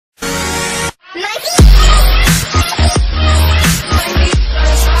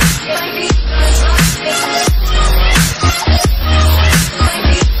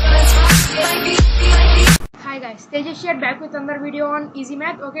from Easy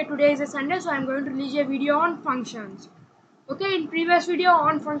Math. Okay, today is a Sunday, so I'm going to release a video on functions. Okay, in previous video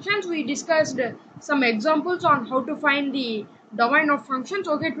on functions, we discussed some examples on how to find the domain of functions.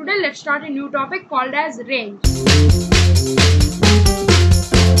 Okay, today let's start a new topic called as range.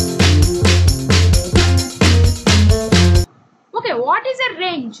 Okay, what is a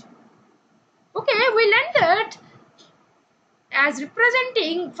range? Okay, we learned that as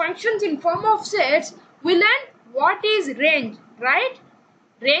representing functions in form of sets, we learned what is range, right?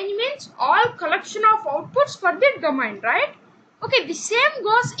 Range means all collection of outputs for the domain, right? Okay, the same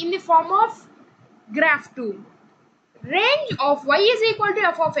goes in the form of graph too. Range of y is equal to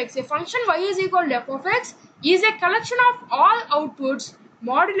f of x. A function y is equal to f of x is a collection of all outputs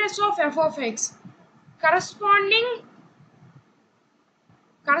modulus of f of x corresponding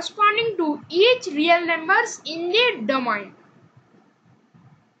to each real numbers in the domain.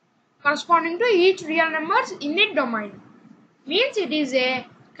 Corresponding to each real numbers in the domain means it is a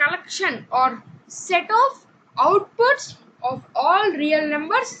collection or set of outputs of all real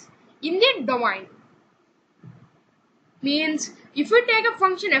numbers in the domain. Means if we take a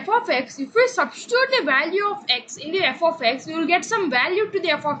function f of x, if we substitute the value of x in the f of x, we will get some value to the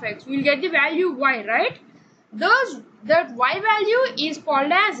f of x. We will get the value y, right? Thus that y value is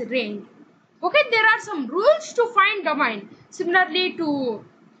called as range. Okay, there are some rules to find domain. Similarly to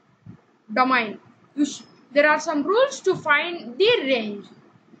domain, there are some rules to find the range.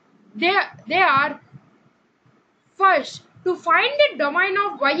 They are: first, to find the domain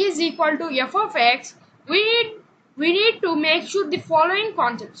of y is equal to f of x, we need to make sure the following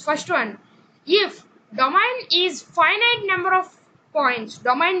concepts. First one, if domain is finite number of points,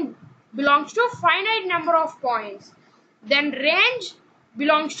 domain belongs to finite number of points, then range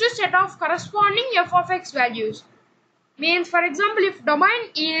belongs to set of corresponding f of x values. Means, for example, if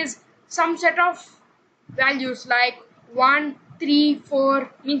domain is some set of values like 1, 3, 4,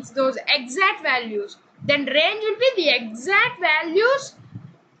 means those exact values, then range will be the exact values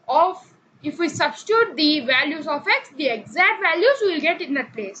of, if we substitute the values of x, the exact values we will get in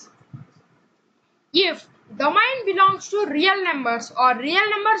that place. If domain belongs to real numbers or real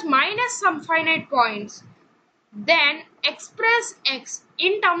numbers minus some finite points, then express x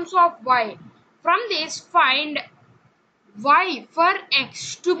in terms of y. From this, find y for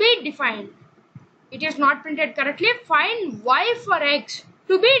x to be defined. It is not printed correctly. Find y for x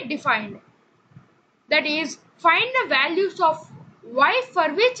to be defined. That is, find the values of y for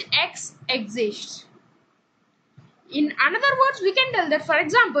which x exists. In another words, we can tell that, for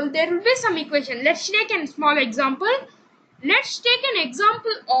example, there will be some equation. Let's take a small example. Let's take an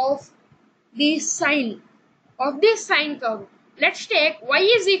example of the sine curve. Let's take y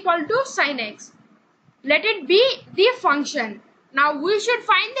is equal to sine x. Let it be the function. Now we should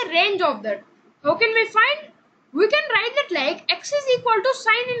find the range of that. How can we find? We can write that like x is equal to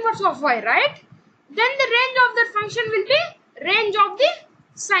sine inverse of y, right? Then the range of that function will be range of the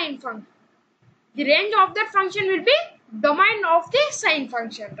sine function. The range of that function will be domain of the sine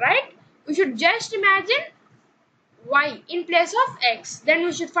function, right? We should just imagine y in place of x. Then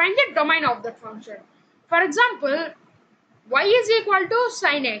we should find the domain of that function. For example, y is equal to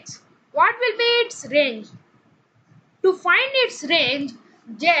sine x. What will be its range? To find its range,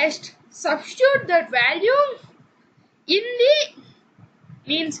 just substitute that value in the,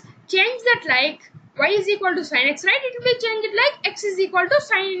 means change that like y is equal to sine x, right? It will be changed like x is equal to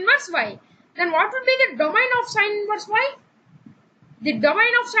sine inverse y. Then what will be the domain of sine inverse y? The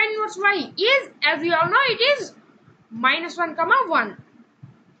domain of sine inverse y is, as we all know, it is -1, 1.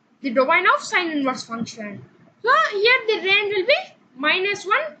 The domain of sine inverse function. So here the range will be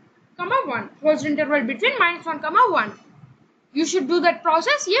 -1, 1. Closed interval between -1, 1. You should do that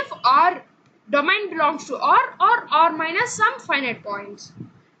process if R domain belongs to R or R minus some finite points.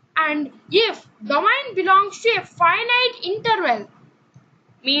 And if domain belongs to a finite interval,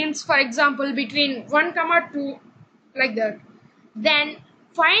 means for example between 1, 2, like that, then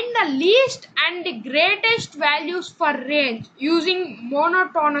find the least and the greatest values for range using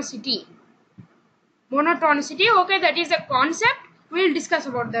monotonicity. Monotonicity, okay, that is a concept. We'll discuss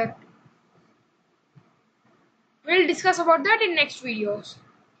about that. We'll discuss about that in next videos.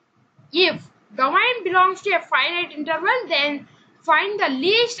 If domain belongs to a finite interval, then find the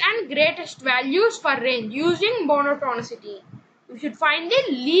least and greatest values for range using monotonicity. We should find the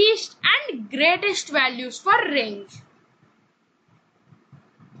least and greatest values for range.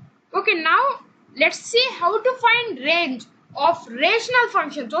 Okay, now let's see how to find range of rational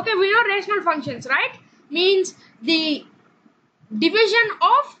functions. Okay, we know rational functions, right? Means the division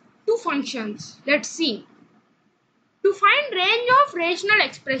of two functions. Let's see. To find range of rational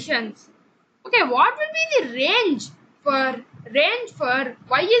expressions. Okay, what will be the range for range for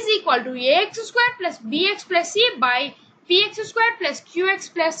y is equal to ax square plus bx plus c by px square plus qx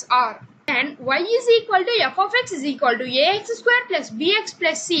plus r. And y is equal to f of x is equal to ax square plus bx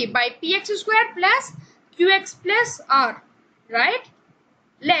plus c by px square plus qx plus r. Right?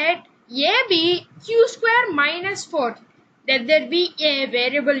 Let a be q square minus 4. Let there be a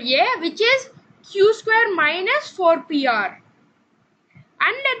variable a which is q square minus 4pr.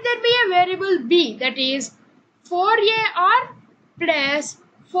 And let there be a variable b, that is 4ar plus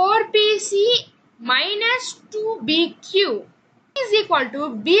 4pc minus 2bq is equal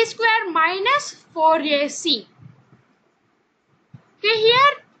to b square minus 4ac. Okay,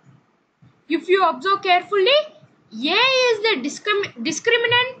 here if you observe carefully, a is the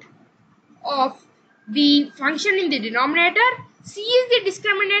discriminant of the function in the denominator, c is the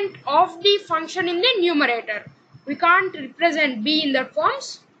discriminant of the function in the numerator. We can't represent b in the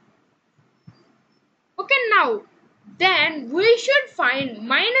forms. Okay, now then we should find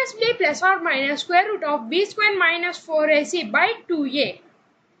minus b plus or minus square root of b square minus 4ac by 2a.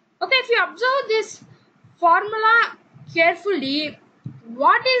 Okay, if you observe this formula carefully,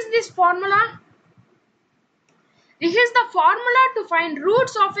 what is this formula? This is the formula to find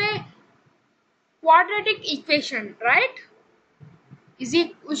roots of a quadratic equation, right?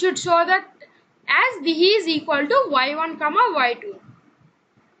 We should show that as b is equal to y1 comma y2.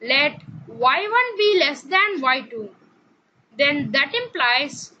 Let y1 be less than y2. Then that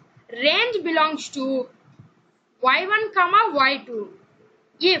implies range belongs to y1 comma y2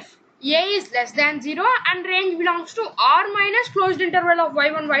 if a is less than 0, and range belongs to r minus closed interval of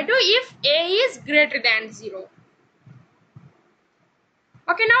y1 y2 if a is greater than 0.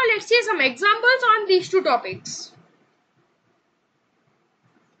 Okay, now let's see some examples on these two topics.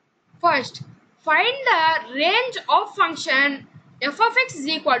 First, find the range of function f of x is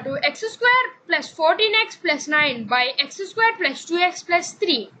equal to x square plus 14x plus 9 by x square plus 2x plus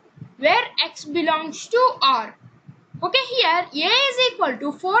 3, where x belongs to r. Okay, here a is equal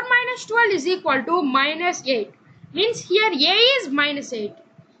to 4 minus 12 is equal to minus 8. Means here a is minus 8.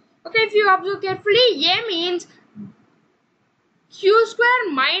 Okay, if you observe carefully, a means q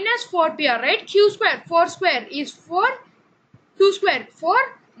square minus 4pr, right? Q square, 4 square is 4, 2 square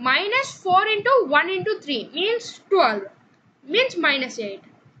 4 minus 4 into 1 into 3 means 12, means minus 8.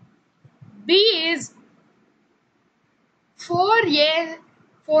 B is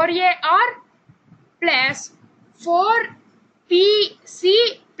 4ar plus 4pc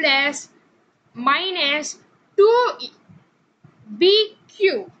plus minus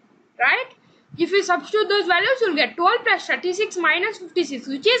 2bq, right? If you substitute those values, you will get 12 plus 36 minus 56,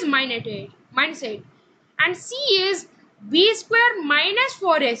 which is minus 8. And c is b square minus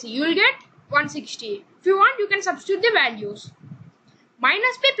 4ac. You will get 160. If you want, you can substitute the values.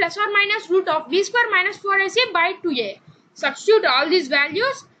 Minus b plus or minus root of b square minus 4ac by 2a. Substitute all these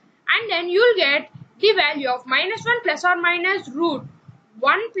values and then you will get the value of minus 1 plus or minus root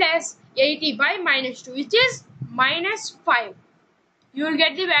 1 plus 80 by minus 2, which is minus 5. You will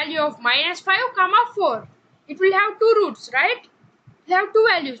get the value of minus 5 comma 4. It will have two roots, right? They have two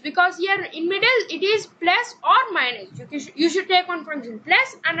values because here in middle it is plus or minus. You should take one function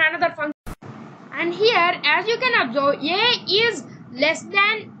plus and another function. And here, as you can observe, a is less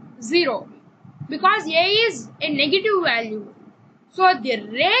than 0 because a is a negative value. So the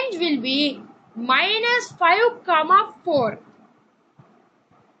range will be minus 5 comma 4.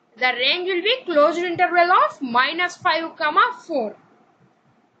 The range will be closed interval of minus 5 comma 4.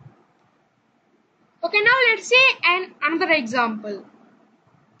 Okay, now let's see another example.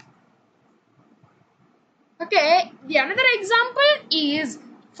 Okay, the another example is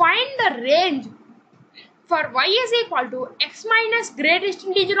find the range for y is equal to x minus greatest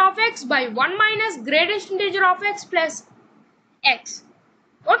integer of x by 1 minus greatest integer of x plus x.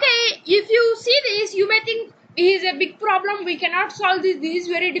 Okay, if you see this, you may think this is a big problem. We cannot solve this. This is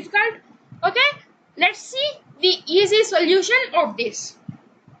very difficult. Okay, let's see the easy solution of this.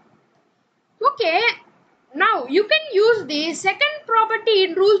 Okay, now you can use the second property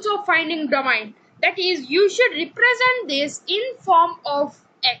in rules of finding domain. That is, you should represent this in form of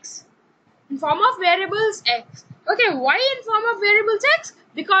x, in form of variables x. Okay, why in form of variables x?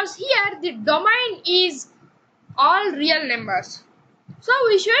 Because here the domain is all real numbers. So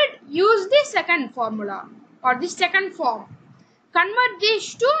we should use the second formula or the second form. Convert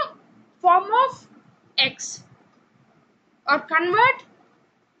this to form of x or convert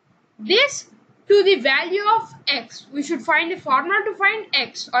this to the value of x. We should find a formula to find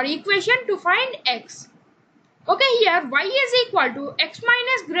x or equation to find x. Okay, here y is equal to x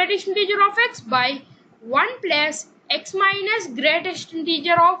minus greatest integer of x by 1 plus x minus greatest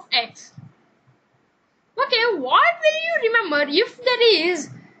integer of x. Okay, what will you remember if there is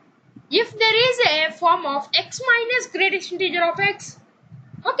a form of x minus greatest integer of x?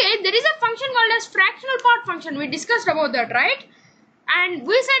 Okay, there is a function called as fractional part function. We discussed about that, right? And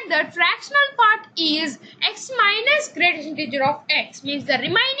we said that fractional part is x minus greatest integer of x, means the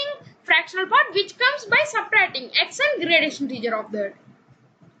remaining fractional part which comes by subtracting x and greatest integer of that.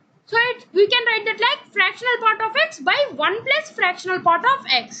 So we can write that like fractional part of x by 1 plus fractional part of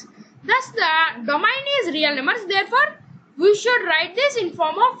x. Thus the domain is real numbers, therefore we should write this in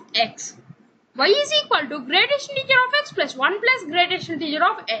form of x. Y is equal to greatest integer of x plus 1 plus greatest integer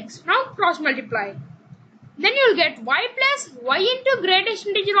of x. Now cross multiply. Then you will get y plus y into greatest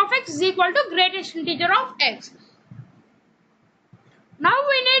integer of x is equal to greatest integer of x. Now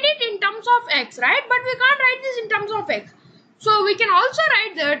we need it in terms of x, right? But we can't write this in terms of x. So we can also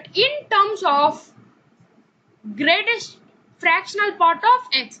write that in terms of greatest fractional part of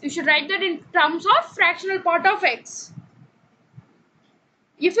x. You should write that in terms of fractional part of x.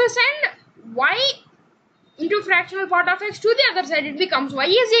 If you send y into fractional part of x to the other side, it becomes y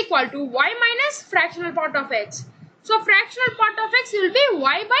is equal to y minus fractional part of x. So fractional part of x will be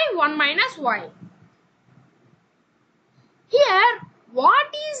y by 1 minus y. Here,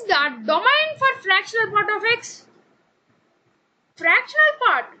 what is the domain for fractional part of x? Fractional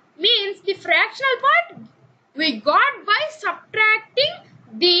part means the fractional part we got by subtracting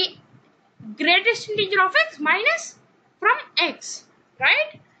the greatest integer of x minus from x,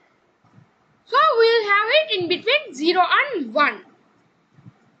 right? So we will have it in between 0 and 1.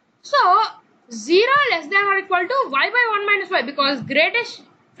 So 0 less than or equal to y by 1 minus y, because greatest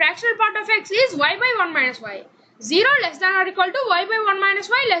fractional part of x is y by 1 minus y. 0 less than or equal to y by 1 minus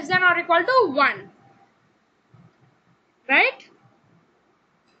y less than or equal to 1. Right?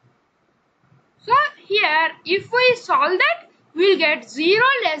 So here if we solve that, we will get 0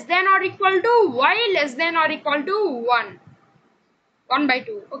 less than or equal to y less than or equal to 1. 1 by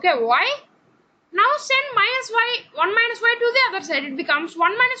 2. Okay, y. Now send minus y, 1 minus y to the other side. It becomes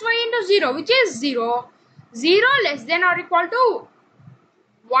 1 minus y into 0, which is 0. 0 less than or equal to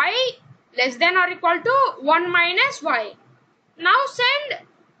y less than or equal to 1 minus y. Now send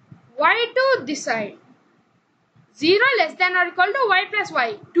y to this side. 0 less than or equal to y plus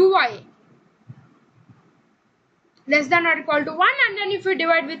y, 2y. Less than or equal to 1, and then if you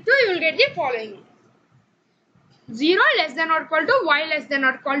divide with 2, you will get the following. 0 less than or equal to y less than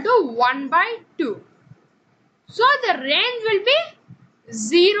or equal to 1 by 2. So the range will be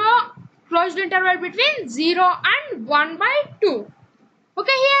 0, closed interval between 0 and 1 by 2.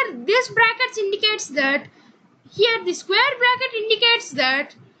 Okay, here this brackets indicates that, here the square bracket indicates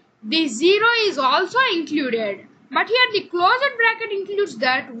that the 0 is also included. But here the closed bracket includes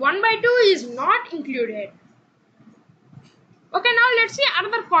that 1 by 2 is not included. Okay, now let's see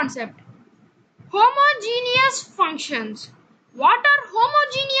another concept. Homogeneous functions. What are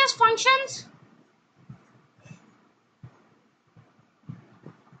homogeneous functions?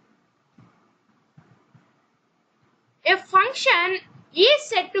 A function is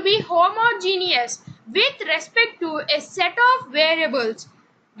said to be homogeneous with respect to a set of variables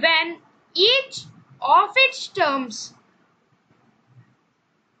when each of its terms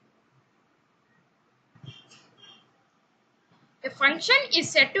A function is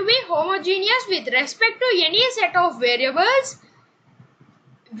said to be homogeneous with respect to any set of variables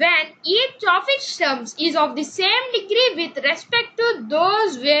when each of its terms is of the same degree with respect to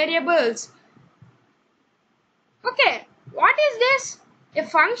those variables. Okay, what is this? A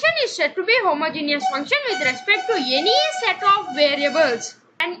function is said to be homogeneous function with respect to any set of variables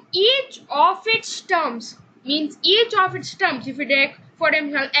and each of its terms, means each of its terms, if you take for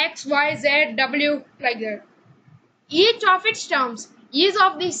example x, y, z, w, like that. Each of its terms is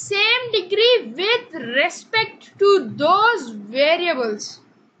of the same degree with respect to those variables.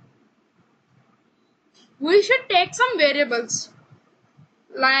 We should take some variables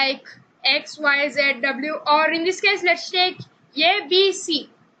like x, y, z, w, or in this case let's take a, b, c,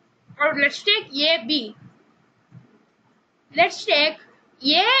 or let's take a, b. Let's take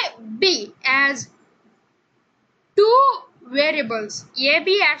a, b as two variables. A,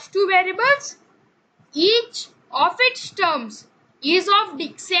 b as two variables. Each of its terms is of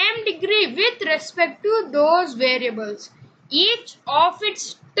the same degree with respect to those variables. Each of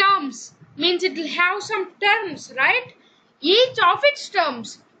its terms means it will have some terms, right? Each of its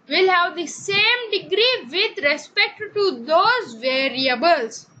terms will have the same degree with respect to those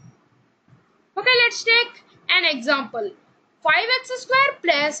variables. Okay, let's take an example. 5x square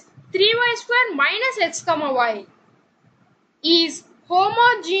plus 3y square minus x comma y is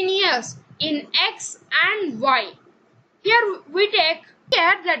homogeneous in x and y. Here we take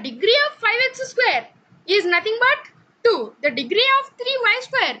the degree of 5x square. is nothing but 2. The degree of 3y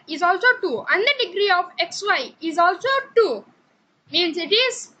square is also 2 and the degree of xy is also 2. Means it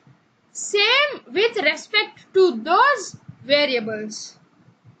is same with respect to those variables.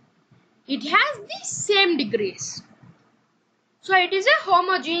 It has the same degrees. So it is a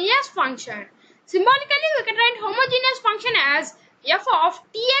homogeneous function. Symbolically we can write homogeneous function as f of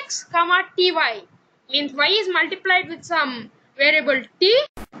tx comma ty. Means y is multiplied with some variable t.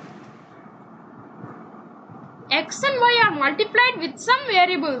 X and y are multiplied with some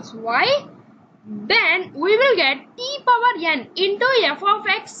variables y. Then we will get t power n into f of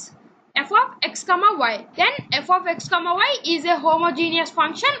x comma y. Then f of x comma y is a homogeneous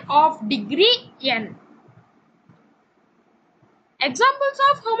function of degree n. Examples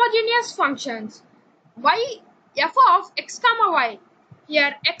of homogeneous functions. F of x comma y.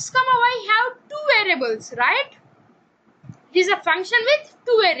 Here x comma y have two variables, right? It is a function with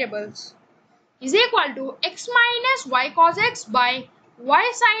two variables. Is equal to x minus y cos x by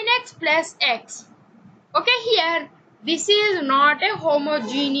y sin x plus x. Okay, here this is not a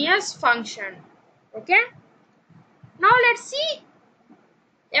homogeneous function. Okay. Now let's see.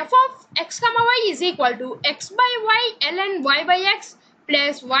 F of x comma y is equal to x by y ln y by x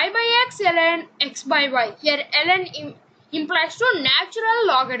plus y by x ln x by y. Here ln implies to natural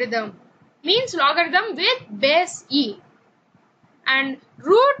logarithm. Means logarithm with base e. And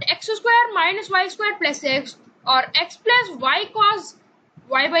root x square minus y square plus x or x plus y cos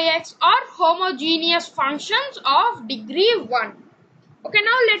y by x are homogeneous functions of degree 1. Okay,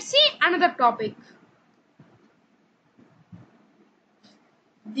 now let's see another topic.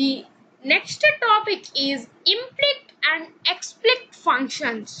 The next topic is implict and explict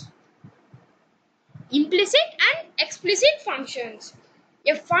functions. Implicit and explicit functions.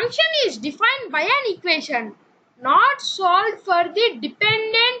 A function is defined by an equation not solved for the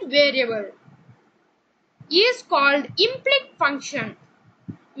dependent variable is called implict function.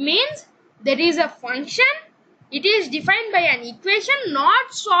 Means there is a function, it is defined by an equation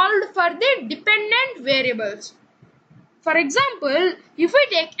not solved for the dependent variables. For example, if we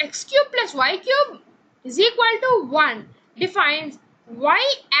take x cube plus y cube is equal to 1, defines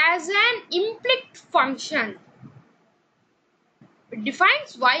y as an implict function. It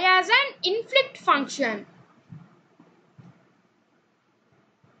defines y as an implict function.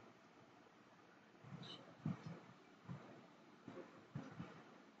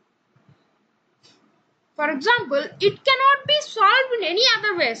 For example, it cannot be solved in any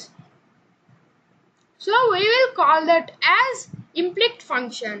other ways. So we will call that as implict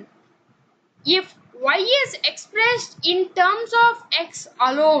function. If y is expressed in terms of x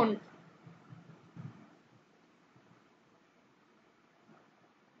alone,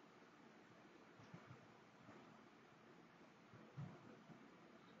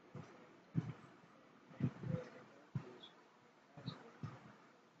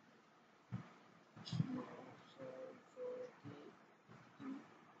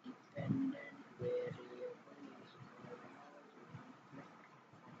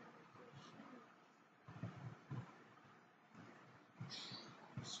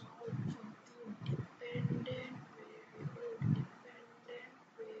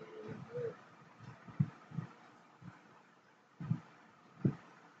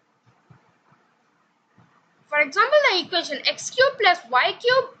 for example, the equation x cube plus y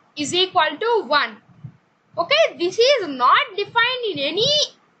cube is equal to 1. Okay, this is not defined in any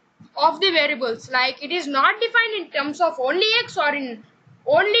of the variables. Like it is not defined in terms of only x or in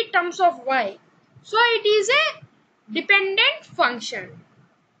only terms of y. So it is a dependent function.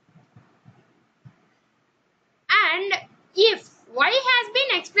 And if y has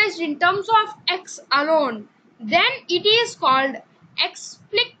been expressed in terms of x alone, then it is called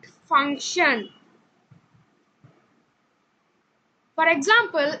explict function. For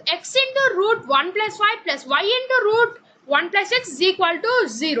example, x into root 1 plus y plus y into root 1 plus x is equal to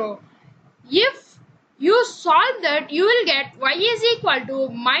 0. If you solve that, you will get y is equal to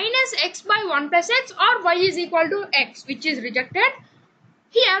minus x by 1 plus x or y is equal to x, which is rejected.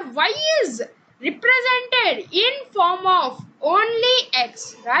 Here y is represented in form of only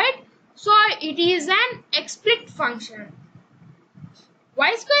x, right? So it is an explict function.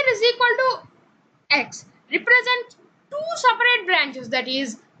 Y square is equal to x represents two separate branches, that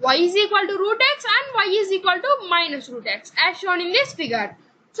is y is equal to root x and y is equal to minus root x as shown in this figure.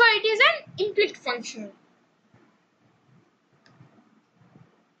 So it is an implict function.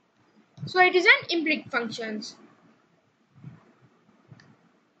 So it is an implict functions.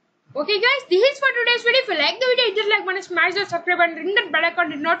 Okay guys, this is for today's video. If you like the video, just like button, smash the subscribe button, ring that bell icon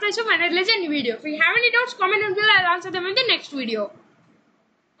to notify you when I release a new video. If you have any doubts, comment below. I'll answer them in the next video.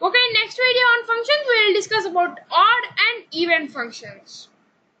 Okay, next video on functions we will about odd and even functions.